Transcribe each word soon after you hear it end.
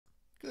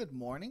Good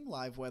morning,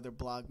 live weather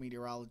blog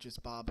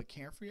meteorologist Bob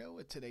Acanfrio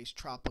with today's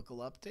tropical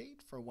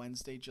update for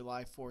Wednesday,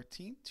 July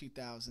 14th,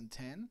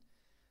 2010.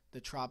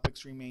 The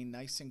tropics remain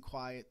nice and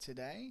quiet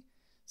today.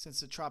 Since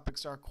the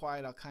tropics are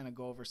quiet, I'll kind of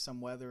go over some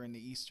weather in the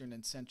eastern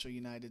and central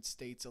United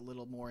States a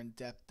little more in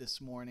depth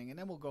this morning, and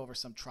then we'll go over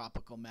some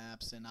tropical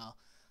maps and I'll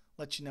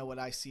let you know what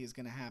I see is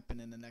going to happen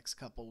in the next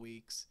couple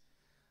weeks.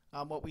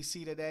 What we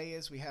see today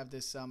is we have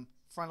this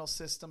frontal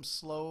system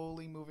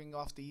slowly moving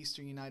off the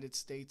eastern United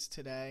States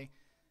today.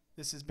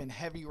 This has been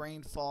heavy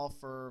rainfall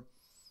for,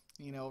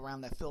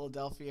 around the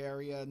Philadelphia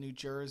area, New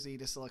Jersey.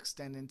 This will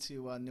extend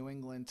into New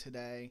England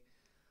today.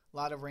 A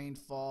lot of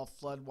rainfall,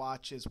 flood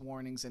watches,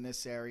 warnings in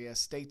this area.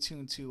 Stay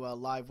tuned to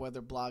live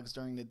weather blogs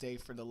during the day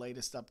for the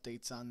latest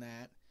updates on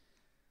that.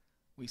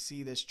 We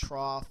see this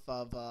trough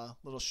of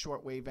little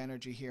shortwave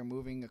energy here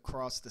moving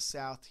across the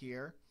south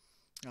here.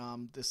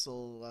 This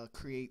will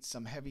create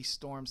some heavy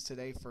storms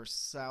today for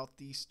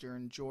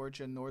southeastern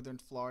Georgia, northern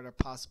Florida,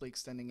 possibly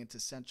extending into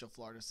central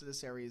Florida. So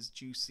this area is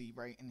juicy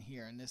right in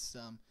here, and this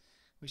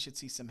we should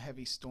see some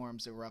heavy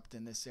storms erupt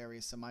in this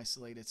area, some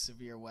isolated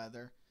severe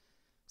weather.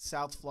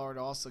 South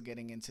Florida also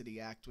getting into the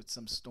act with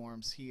some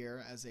storms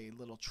here as a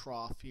little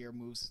trough here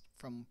moves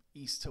from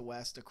east to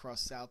west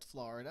across South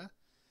Florida.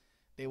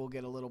 They will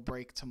get a little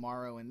break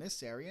tomorrow in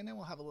this area, and then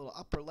we'll have a little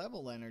upper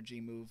level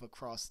energy move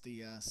across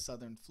the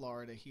southern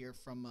Florida here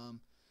from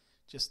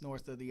just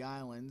north of the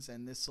islands,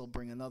 and this will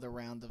bring another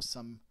round of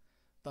some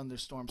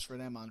thunderstorms for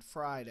them on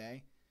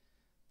Friday.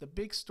 The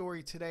big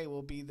story today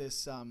will be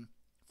this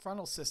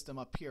frontal system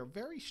up here,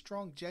 very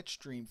strong jet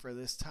stream for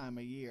this time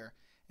of year,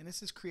 and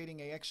this is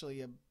creating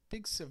actually a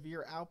big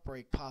severe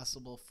outbreak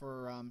possible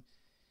for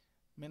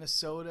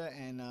Minnesota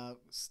and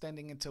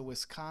extending into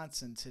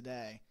Wisconsin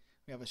today.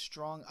 We have a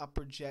strong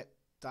upper jet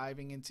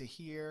diving into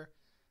here.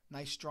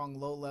 Nice strong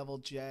low level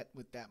jet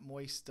with that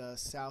moist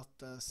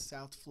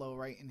south flow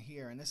right in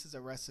here. And this is a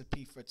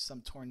recipe for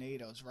some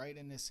tornadoes right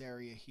in this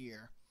area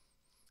here.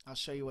 I'll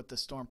show you what the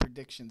Storm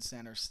Prediction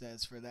Center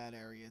says for that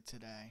area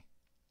today.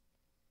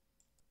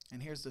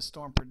 And here's the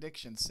Storm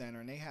Prediction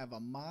Center, and they have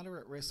a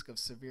moderate risk of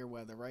severe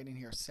weather right in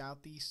here,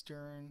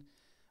 southeastern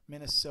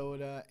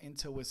Minnesota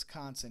into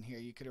Wisconsin here.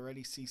 You could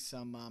already see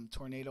some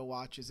tornado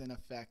watches in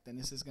effect, and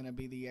this is going to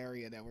be the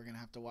area that we're going to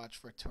have to watch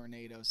for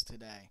tornadoes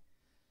today.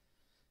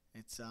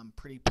 It's a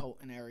pretty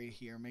potent area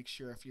here. Make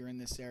sure if you're in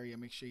this area,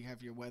 make sure you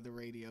have your weather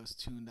radios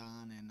tuned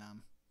on and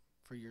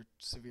for your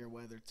severe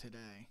weather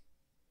today.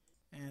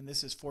 And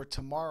this is for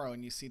tomorrow,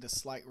 and you see the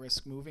slight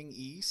risk moving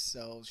east,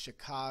 so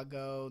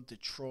Chicago,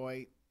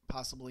 Detroit,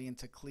 possibly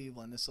into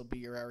Cleveland. This will be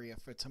your area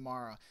for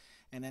tomorrow.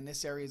 And then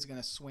this area is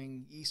going to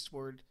swing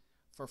eastward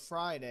for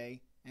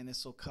Friday, and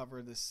this will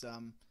cover this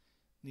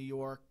New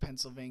York,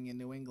 Pennsylvania,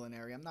 New England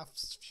area. I'm not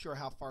sure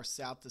how far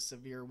south the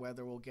severe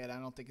weather will get. I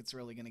don't think it's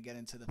really going to get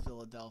into the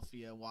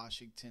Philadelphia,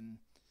 Washington,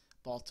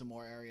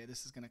 Baltimore area.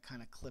 This is going to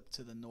kind of clip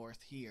to the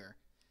north here.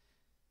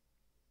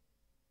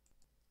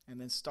 And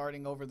then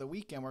starting over the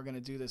weekend, we're going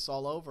to do this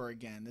all over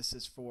again. This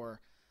is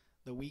for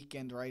the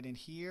weekend right in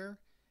here.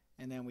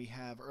 And then we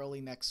have early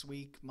next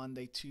week,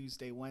 Monday,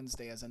 Tuesday,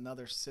 Wednesday, as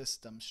another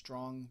system.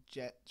 Strong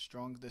jet,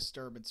 strong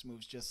disturbance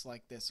moves just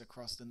like this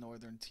across the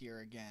northern tier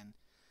again.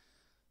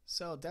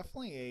 So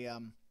definitely a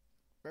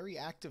very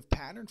active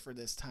pattern for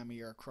this time of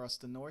year across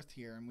the north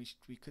here. And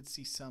we could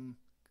see some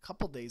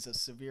couple days of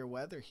severe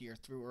weather here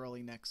through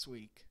early next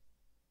week.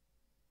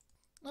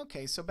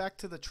 Okay, so back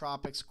to the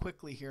tropics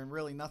quickly here, and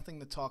really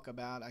nothing to talk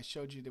about. I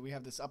showed you that we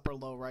have this upper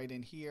low right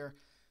in here.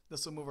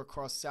 This will move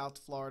across South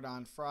Florida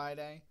on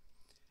Friday.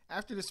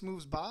 After this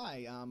moves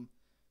by,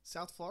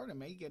 South Florida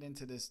may get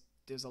into this.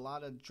 There's a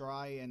lot of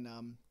dry and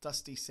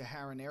dusty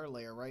Saharan air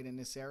layer right in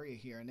this area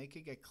here, and they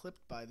could get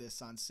clipped by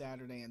this on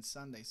Saturday and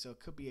Sunday. So it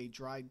could be a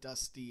dry,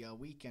 dusty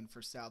weekend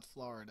for South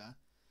Florida.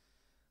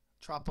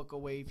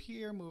 Tropical wave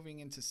here moving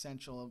into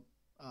Central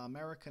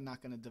America,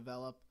 not going to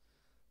develop.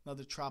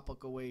 Another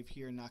tropical wave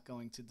here, not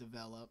going to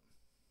develop.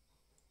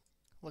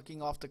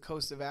 Looking off the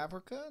coast of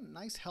Africa,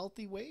 nice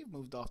healthy wave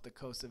moved off the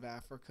coast of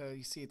Africa.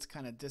 You see it's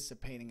kind of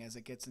dissipating as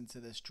it gets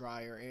into this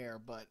drier air.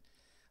 But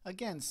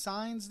again,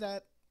 signs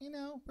that,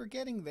 we're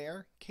getting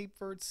there. Cape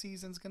Verde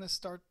season's going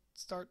to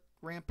start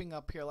ramping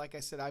up here. Like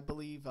I said, I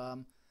believe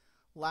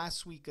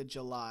last week of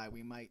July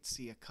we might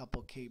see a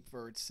couple Cape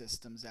Verde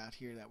systems out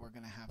here that we're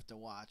going to have to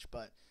watch.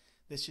 But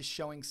this is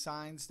showing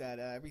signs that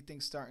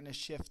everything's starting to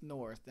shift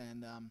north,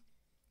 and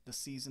the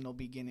season will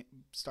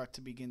start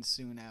to begin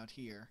soon out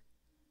here.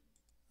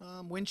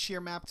 Wind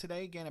shear map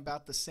today, again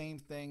about the same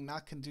thing,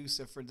 not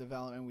conducive for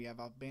development. We have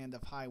a band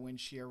of high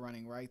wind shear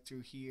running right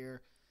through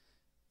here,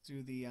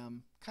 through the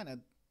kind of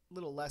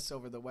little less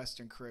over the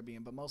western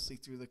Caribbean, but mostly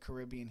through the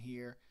Caribbean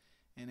here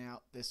and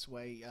out this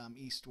way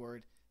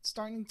eastward. It's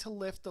starting to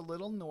lift a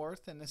little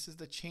north, and this is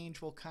the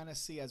change we'll kind of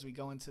see as we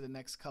go into the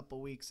next couple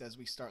weeks as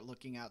we start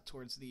looking out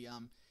towards the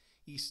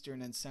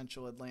eastern and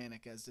central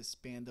Atlantic as this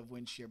band of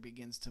wind shear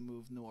begins to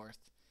move north.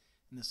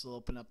 And this will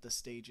open up the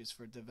stages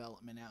for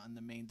development out in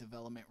the main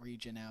development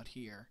region out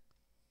here.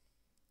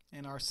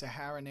 And our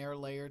Saharan air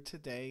layer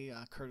today,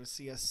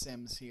 courtesy of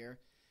SIMS here,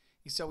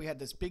 You saw we had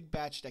this big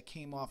batch that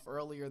came off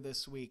earlier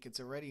this week. It's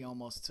already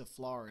almost to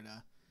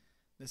Florida.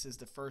 This is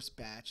the first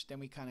batch. Then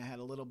we kind of had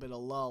a little bit of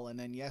lull, and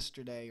then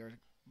yesterday or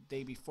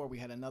day before we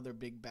had another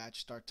big batch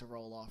start to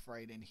roll off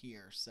right in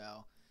here.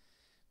 So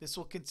this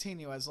will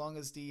continue as long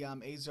as the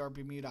Azore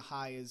Bermuda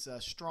high is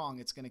strong.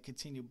 It's going to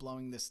continue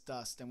blowing this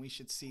dust, and we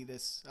should see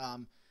this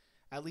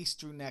at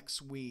least through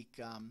next week,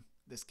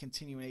 this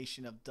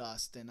continuation of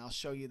dust. And I'll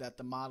show you that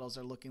the models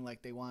are looking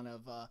like they want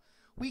to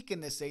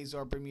weaken this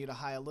Azore Bermuda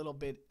high a little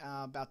bit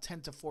about 10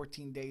 to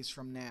 14 days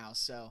from now.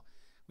 So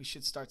we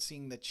should start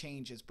seeing the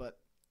changes, but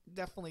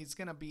definitely it's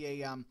going to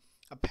be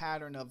a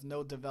pattern of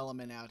no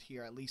development out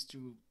here, at least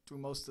through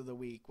most of the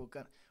week.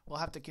 We'll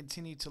have to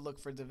continue to look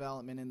for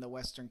development in the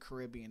Western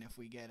Caribbean if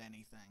we get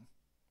anything.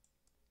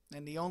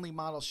 And the only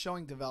model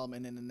showing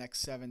development in the next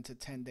 7 to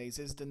 10 days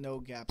is the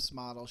NOGAPS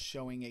model,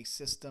 showing a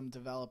system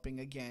developing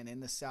again in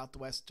the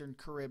Southwestern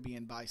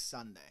Caribbean by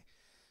Sunday.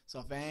 So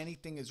if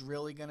anything is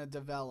really going to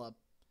develop,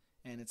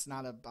 and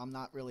I'm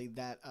not really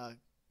that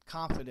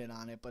confident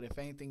on it, but if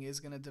anything is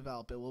going to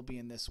develop, it will be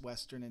in this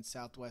Western and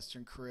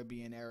Southwestern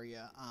Caribbean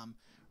area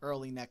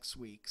early next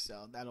week.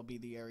 So that'll be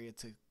the area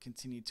to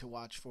continue to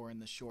watch for in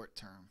the short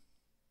term.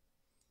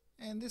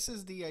 And this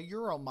is the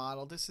Euro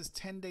model. This is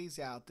 10 days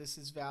out. This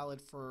is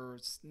valid for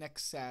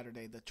next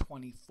Saturday, the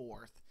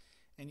 24th.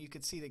 And you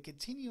can see the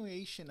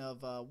continuation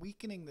of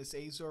weakening this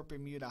Azore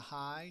Bermuda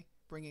high,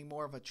 bringing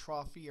more of a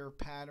troughier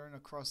pattern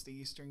across the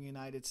eastern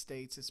United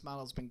States. This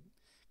model's been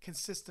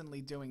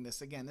consistently doing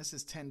this. Again, this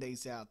is 10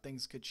 days out.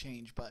 Things could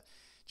change, but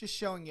just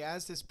showing you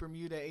as this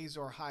Bermuda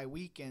Azore high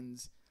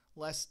weakens,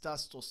 less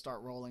dust will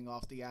start rolling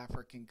off the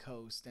African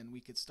coast, and we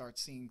could start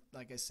seeing,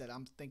 like I said,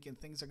 I'm thinking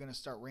things are going to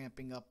start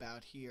ramping up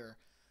out here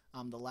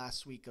the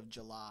last week of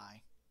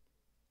July.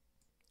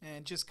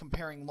 And just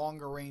comparing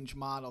longer range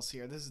models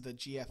here, this is the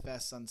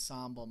GFS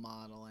Ensemble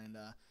model, and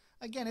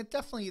again,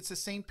 it's the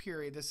same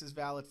period. This is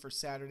valid for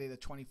Saturday the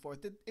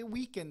 24th. It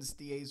weakens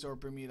the Azore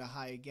Bermuda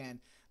high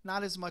again.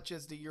 Not as much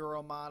as the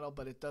Euro model,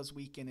 but it does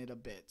weaken it a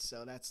bit.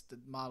 So that's the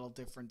model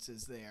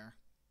differences there.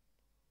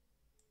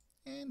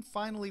 And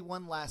finally,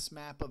 one last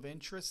map of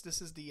interest.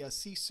 This is the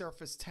sea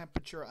surface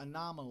temperature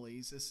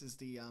anomalies. This is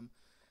the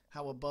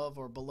how above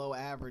or below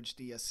average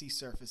the sea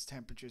surface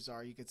temperatures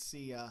are. You can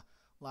see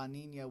La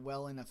Nina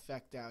well in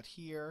effect out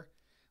here.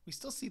 We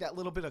still see that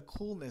little bit of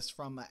coolness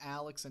from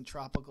Alex and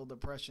Tropical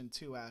Depression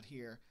 2 out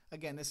here.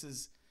 Again, this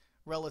is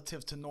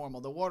relative to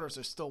normal. The waters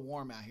are still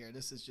warm out here.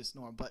 This is just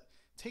normal. But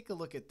take a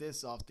look at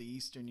this off the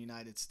eastern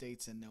United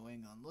States and New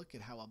England. Look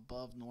at how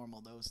above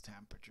normal those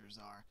temperatures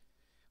are.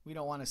 We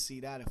don't want to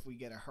see that if we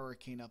get a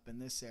hurricane up in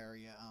this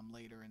area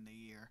later in the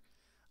year.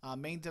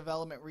 Main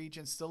development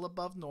region still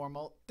above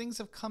normal. Things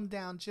have come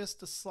down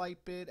just a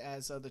slight bit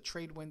as the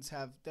trade winds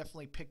have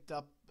definitely picked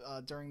up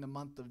during the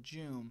month of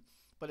June,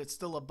 but it's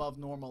still above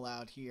normal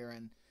out here,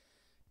 and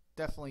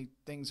definitely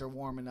things are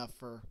warm enough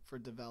for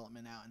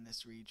development out in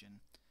this region.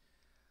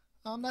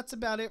 That's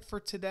about it for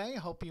today. I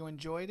hope you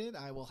enjoyed it.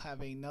 I will have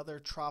another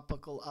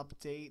tropical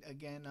update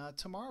again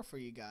tomorrow for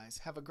you guys.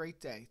 Have a great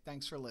day.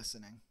 Thanks for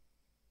listening.